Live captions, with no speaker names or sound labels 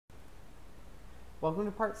Welcome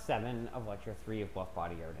to part 7 of lecture 3 of Bluff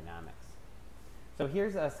Body Aerodynamics. So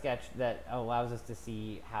here's a sketch that allows us to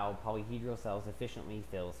see how polyhedral cells efficiently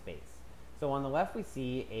fill space. So on the left we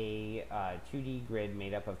see a 2D grid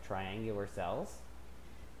made up of triangular cells,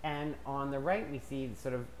 and on the right we see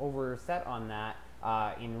sort of overset on that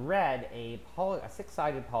in red a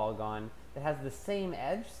six-sided polygon that has the same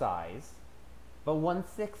edge size but 1/6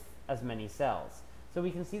 as many cells. So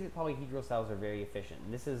we can see that polyhedral cells are very efficient.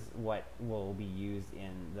 And this is what will be used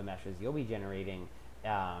in the meshes you'll be generating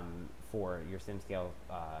for your SimScale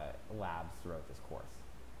labs throughout this course.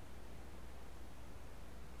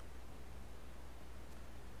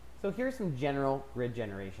 So here's some general grid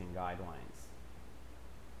generation guidelines.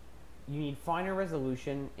 You need finer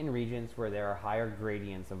resolution in regions where there are higher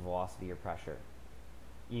gradients of velocity or pressure.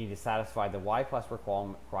 You need to satisfy the Y+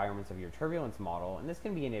 requirements of your turbulence model, and this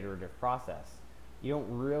can be an iterative process. You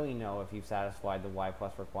don't really know if you've satisfied the Y+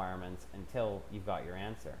 requirements until you've got your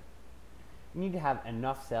answer. You need to have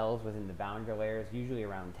enough cells within the boundary layers, usually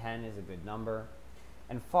around 10 is a good number,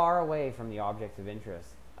 and far away from the objects of interest.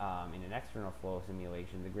 In an external flow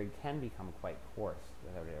simulation, the grid can become quite coarse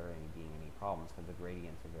without there being any problems because the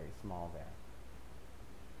gradients are very small there.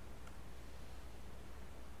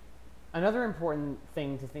 Another important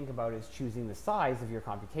thing to think about is choosing the size of your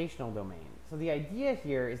computational domain. So the idea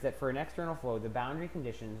here is that for an external flow, the boundary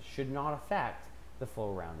conditions should not affect the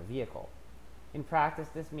flow around the vehicle. In practice,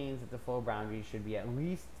 this means that the flow boundary should be at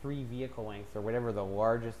least 3 vehicle lengths, or whatever the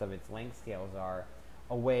largest of its length scales are,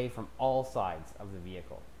 away from all sides of the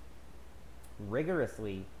vehicle.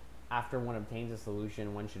 Rigorously, after one obtains a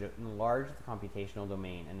solution, one should enlarge the computational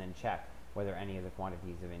domain and then check whether any of the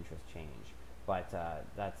quantities of interest change. But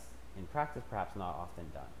that's, in practice, perhaps not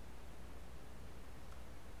often done.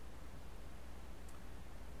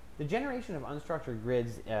 The generation of unstructured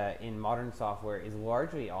grids in modern software is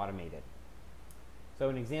largely automated. So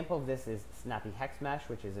an example of this is Snappy Hex Mesh,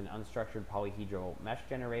 which is an unstructured polyhedral mesh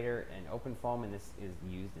generator in OpenFOAM, and this is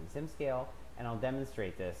used in SimScale. And I'll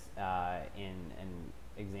demonstrate this in an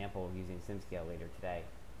example of using SimScale later today.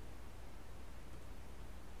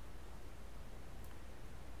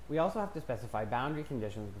 We also have to specify boundary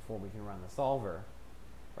conditions before we can run the solver.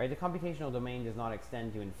 Right? The computational domain does not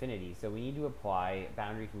extend to infinity, so we need to apply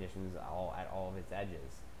boundary conditions at all of its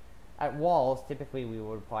edges. At walls, typically we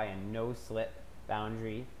would apply a no-slip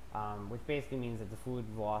boundary, which basically means that the fluid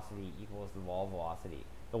velocity equals the wall velocity.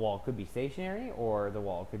 The wall could be stationary or the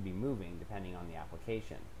wall could be moving, depending on the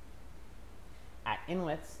application. At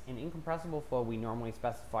inlets, in incompressible flow, we normally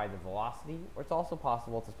specify the velocity, or it's also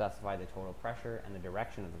possible to specify the total pressure and the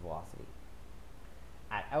direction of the velocity.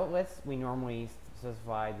 At outlets, we normally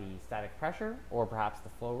specify the static pressure, or perhaps the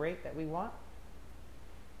flow rate that we want.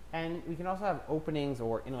 And we can also have openings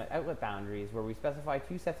or inlet-outlet boundaries where we specify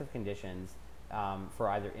 2 sets of conditions for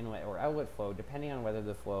either inlet or outlet flow, depending on whether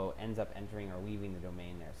the flow ends up entering or leaving the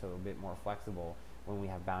domain there. So a bit more flexible when we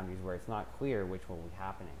have boundaries where it's not clear which will be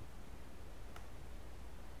happening.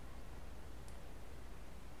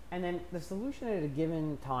 And then the solution at a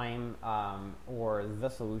given time, or the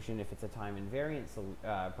solution if it's a time invariant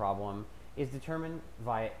problem, is determined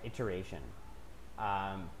via iteration.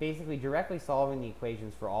 Basically, directly solving the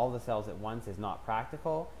equations for all the cells at once is not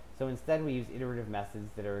practical, so instead we use iterative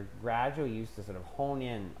methods that are gradually used to sort of hone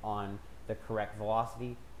in on the correct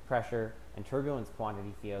velocity, pressure, and turbulence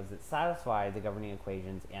quantity fields that satisfy the governing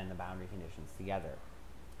equations and the boundary conditions together.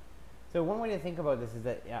 So one way to think about this is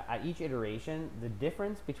that at each iteration, the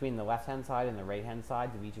difference between the left-hand side and the right-hand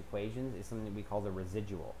sides of each equation is something that we call the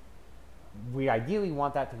residual. We ideally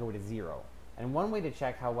want that to go to 0. And one way to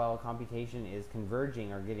check how well a computation is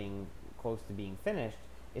converging or getting close to being finished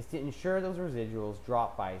is to ensure those residuals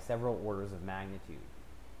drop by several orders of magnitude.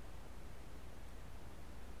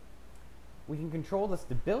 We can control the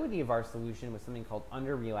stability of our solution with something called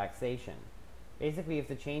under-relaxation. Basically, if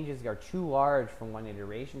the changes are too large from one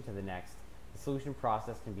iteration to the next, the solution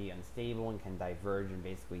process can be unstable and can diverge and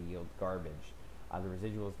basically yield garbage. The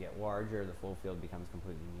residuals get larger, the flow field becomes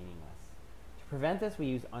completely meaningless. To prevent this, we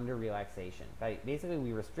use under-relaxation. Basically,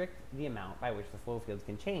 we restrict the amount by which the flow fields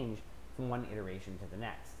can change from one iteration to the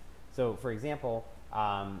next. So, for example,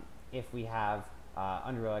 if we have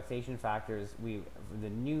under-relaxation factors, the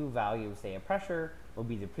new value, say, a pressure, will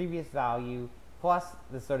be the previous value plus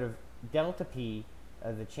the sort of delta p,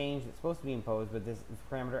 the change that's supposed to be imposed, but this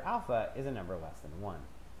parameter alpha is a number less than 1.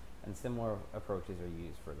 And similar approaches are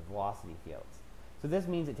used for the velocity fields. So this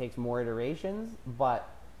means it takes more iterations, but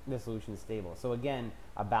the solution is stable. So again,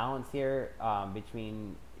 a balance here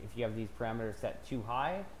between, if you have these parameters set too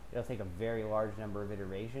high, it'll take a very large number of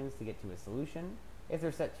iterations to get to a solution. If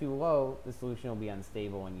they're set too low, the solution will be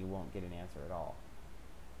unstable and you won't get an answer at all.